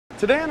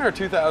Today on our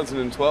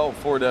 2012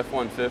 Ford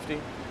F-150,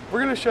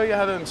 we're going to show you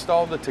how to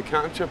install the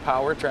Tekonsha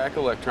PowerTrac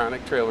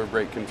electronic trailer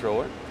brake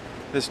controller.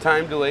 This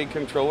time-delayed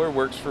controller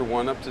works for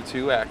 1 up to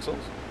 2 axles.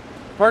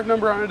 Part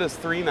number on it is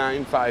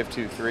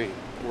 39523.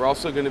 We're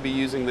also going to be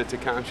using the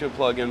Tekonsha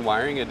Plug-in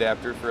Wiring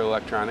Adapter for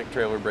electronic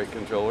trailer brake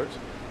controllers,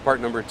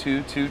 part number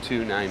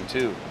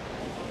 22292.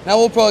 Now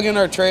we'll plug in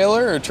our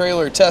trailer or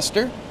trailer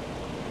tester.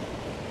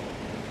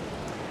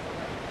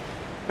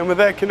 And with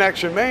that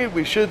connection made,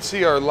 we should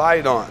see our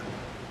light on.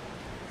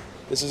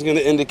 This is going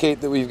to indicate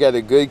that we've got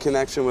a good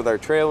connection with our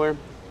trailer. And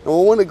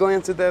we'll want to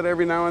glance at that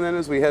every now and then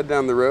as we head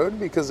down the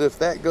road, because if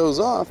that goes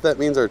off, that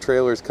means our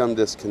trailer's come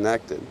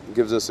disconnected. It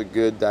gives us a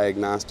good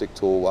diagnostic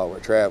tool while we're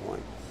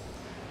traveling.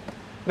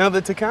 Now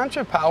the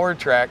Tekonsha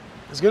PowerTrac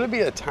is going to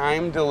be a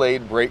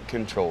time-delayed brake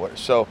controller,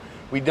 so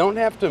we don't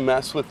have to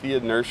mess with the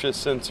inertia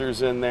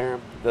sensors in there.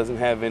 It doesn't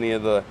have any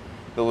of the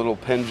little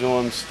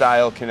pendulum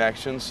style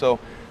connections, so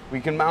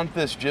we can mount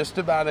this just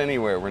about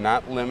anywhere. We're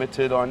not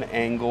limited on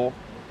angle.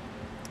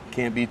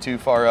 Can't be too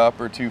far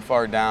up or too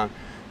far down.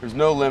 There's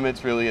no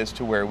limits really as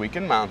to where we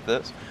can mount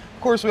this.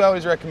 Of course, we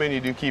always recommend you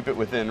do keep it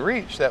within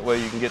reach. That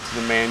way you can get to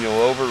the manual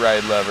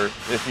override lever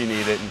if you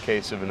need it in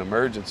case of an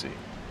emergency.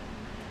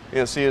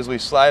 You'll see as we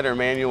slide our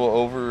manual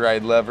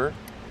override lever,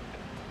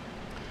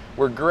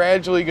 we're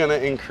gradually going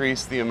to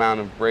increase the amount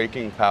of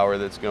braking power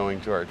that's going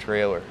to our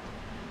trailer.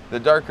 The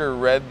darker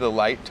red the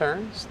light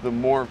turns, the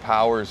more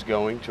power is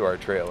going to our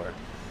trailer.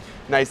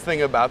 Nice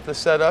thing about the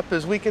setup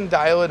is we can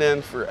dial it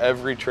in for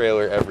every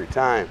trailer every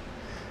time.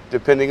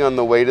 Depending on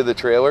the weight of the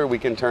trailer, we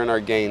can turn our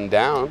gain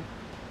down.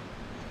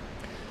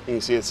 You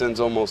can see it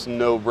sends almost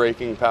no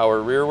braking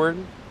power rearward.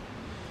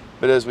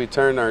 But as we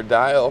turn our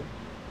dial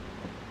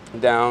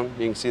down,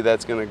 you can see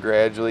that's going to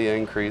gradually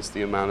increase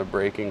the amount of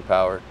braking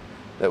power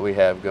that we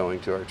have going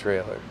to our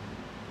trailer,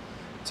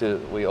 till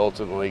we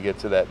ultimately get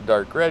to that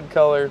dark red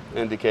color,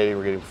 indicating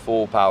we're getting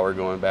full power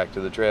going back to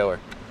the trailer.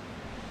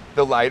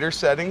 The lighter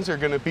settings are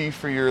going to be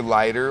for your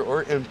lighter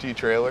or empty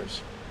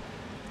trailers.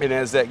 And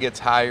as that gets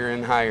higher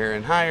and higher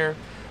and higher,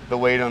 the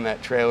weight on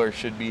that trailer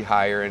should be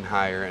higher and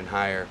higher and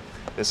higher.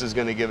 This is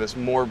going to give us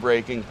more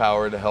braking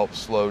power to help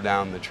slow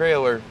down the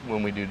trailer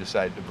when we do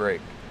decide to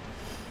brake.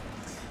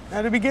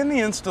 Now to begin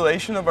the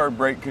installation of our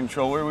brake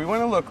controller, we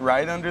want to look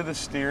right under the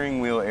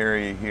steering wheel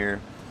area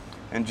here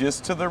and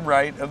just to the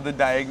right of the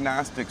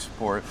diagnostics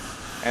port.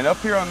 And up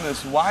here on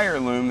this wire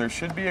loom, there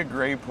should be a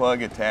gray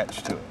plug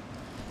attached to it.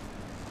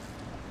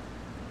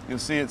 You'll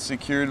see it's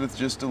secured with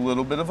just a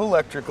little bit of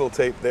electrical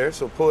tape there,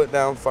 so pull it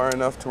down far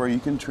enough to where you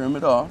can trim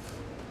it off.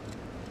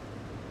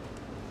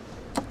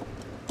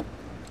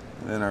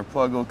 And then our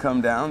plug will come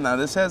down. Now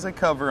this has a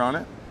cover on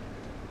it.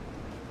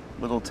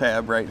 Little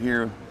tab right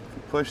here. If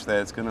you push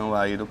that, it's going to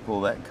allow you to pull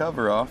that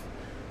cover off.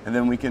 And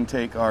then we can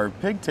take our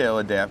pigtail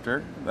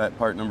adapter, that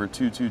part number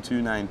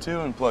 22292,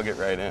 and plug it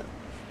right in.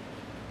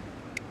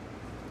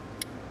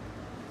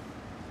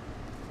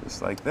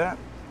 Just like that.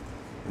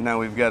 And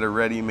now we've got a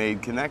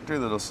ready-made connector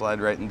that'll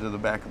slide right into the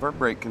back of our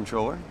brake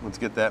controller. Let's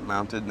get that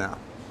mounted now.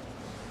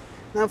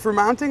 Now for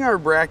mounting our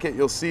bracket,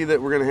 you'll see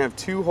that we're going to have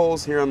 2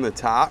 holes here on the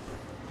top.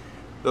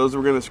 Those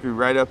we're going to screw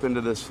right up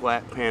into this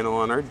flat panel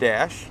on our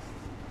dash.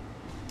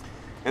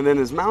 And then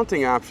as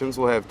mounting options,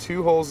 we'll have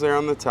 2 holes there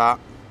on the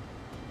top,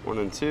 1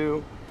 and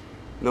 2.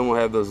 And then we'll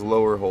have those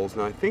lower holes.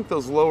 Now I think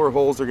those lower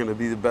holes are going to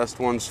be the best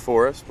ones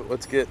for us, but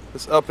let's get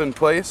this up in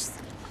place.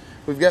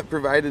 We've got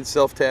provided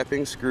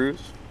self-tapping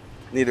screws.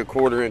 Need a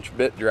 1/4 inch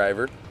bit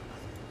driver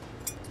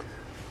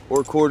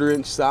or 1/4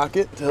 inch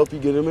socket to help you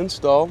get them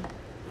installed.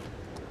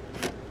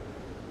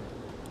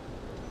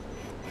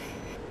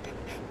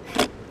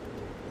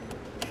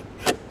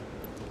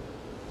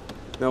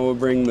 Now we'll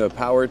bring the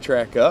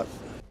PowerTrac up.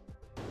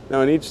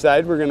 Now on each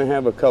side we're going to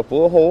have a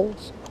couple of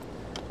holes.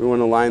 We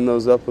want to line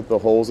those up with the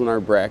holes in our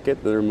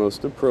bracket that are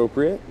most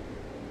appropriate.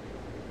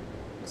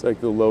 Looks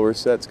like the lower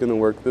set's going to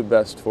work the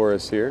best for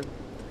us here.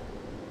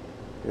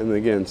 And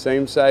again,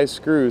 same size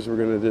screws, we're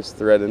going to just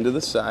thread into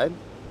the side.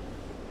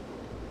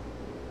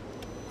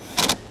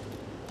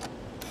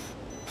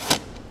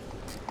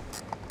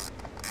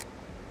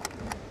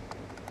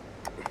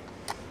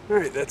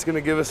 Alright, that's going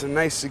to give us a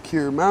nice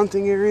secure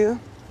mounting area.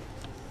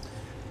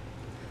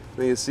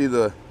 Now you see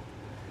the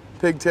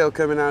pigtail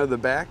coming out of the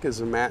back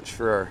is a match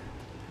for our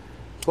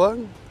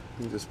plug.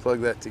 You just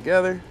plug that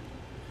together.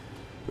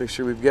 Make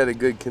sure we've got a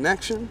good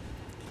connection.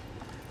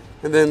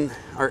 And then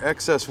our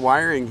excess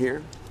wiring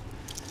here,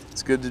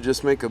 it's good to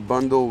just make a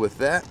bundle with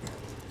that.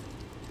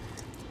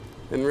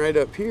 And right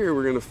up here,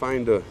 we're going to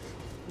find a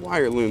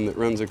wire loom that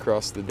runs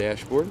across the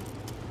dashboard.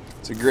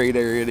 It's a great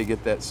area to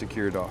get that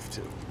secured off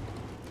to.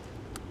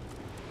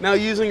 Now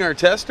using our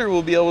tester,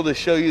 we'll be able to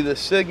show you the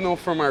signal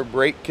from our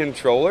brake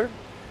controller.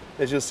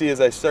 As you'll see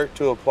as I start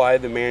to apply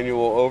the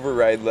manual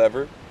override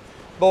lever,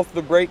 both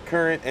the brake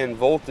current and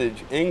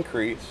voltage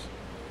increase,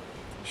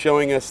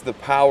 showing us the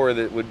power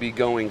that would be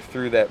going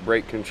through that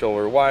brake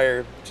controller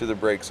wire to the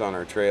brakes on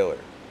our trailer.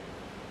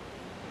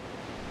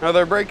 Now with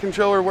our brake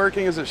controller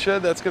working as it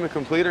should, that's going to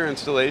complete our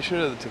installation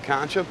of the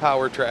Tekonsha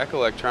PowerTrac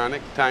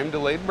electronic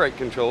time-delayed brake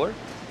controller.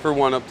 for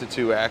 1 up to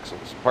 2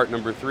 axles. Part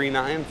number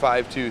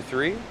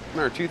 39523 in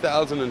our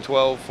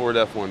 2012 Ford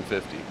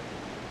F-150.